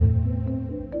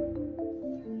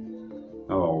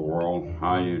know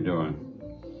how you doing.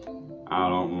 I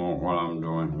don't know what I'm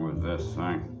doing with this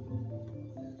thing.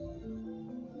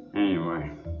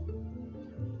 Anyway,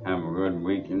 have a good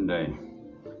week and day.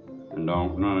 And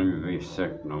don't none of you be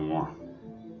sick no more.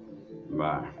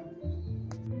 Bye.